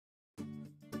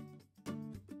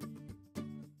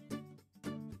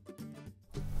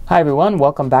Hi everyone,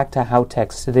 welcome back to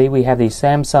HowTechs. Today we have the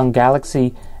Samsung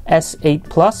Galaxy S8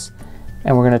 Plus,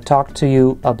 and we're going to talk to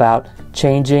you about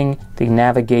changing the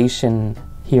navigation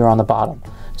here on the bottom.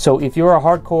 So if you're a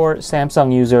hardcore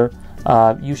Samsung user,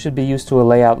 you should be used to a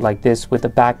layout like this with the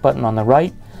back button on the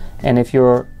right. And if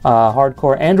you're a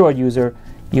hardcore Android user,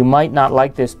 you might not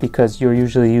like this because you're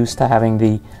usually used to having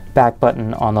the back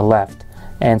button on the left.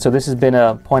 And so this has been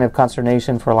a point of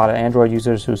consternation for a lot of Android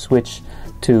users who switch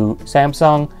to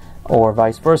Samsung or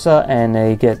vice versa, and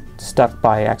they get stuck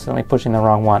by accidentally pushing the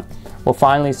wrong one. Well,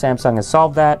 finally Samsung has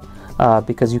solved that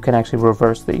because you can actually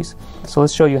reverse these. So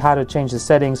let's show you how to change the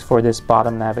settings for this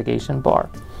bottom navigation bar,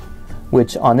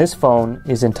 which on this phone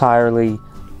is entirely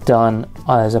done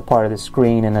as a part of the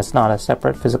screen, and it's not a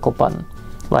separate physical button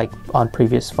like on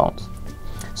previous phones.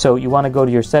 So you want to go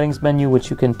to your settings menu, which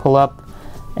you can pull up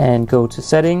and go to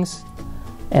settings,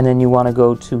 and then you want to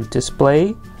go to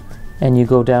display, and you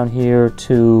go down here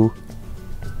to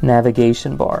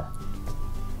navigation bar.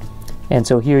 And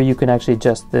so here you can actually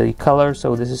adjust the color.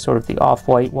 So this is sort of the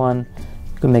off-white one.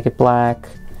 You can make it black,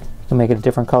 you can make it a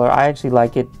different color. I actually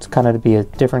like it kind of to be a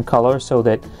different color so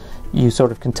that you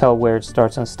sort of can tell where it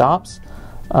starts and stops.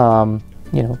 You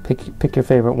know, pick your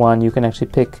favorite one. You can actually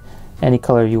pick any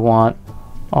color you want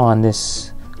on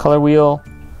this color wheel.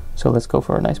 So let's go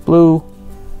for a nice blue.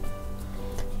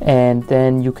 And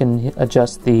then you can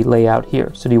adjust the layout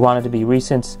here. So do you want it to be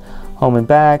recent, home and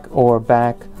back, or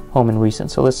back, home and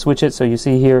recent? So let's switch it. So you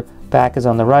see here, back is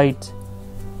on the right,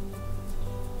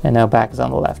 and now back is on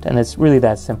the left. And it's really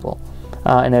that simple.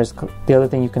 And there's the other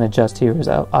thing you can adjust here is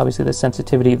obviously the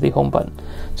sensitivity of the home button.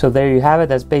 So there you have it.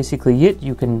 That's basically it.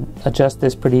 You can adjust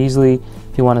this pretty easily.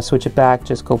 If you want to switch it back,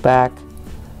 just go back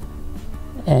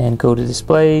and go to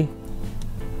display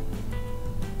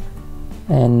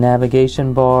and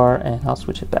navigation bar, and I'll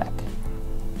switch it back.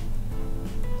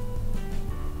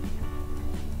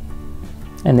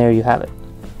 And there you have it.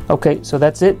 Okay, so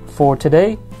that's it for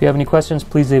today. If you have any questions,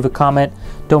 please leave a comment.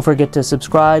 Don't forget to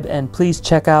subscribe, and please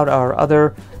check out our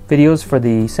other videos for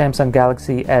the Samsung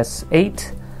Galaxy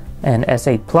S8 and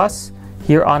S8 Plus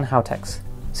here on HowTechs.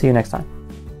 See you next time.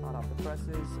 Hot off the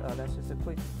presses, that's just a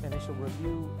quick initial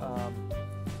review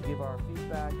to give our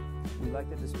feedback. We like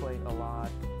the display a lot.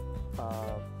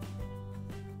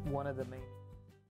 One of the main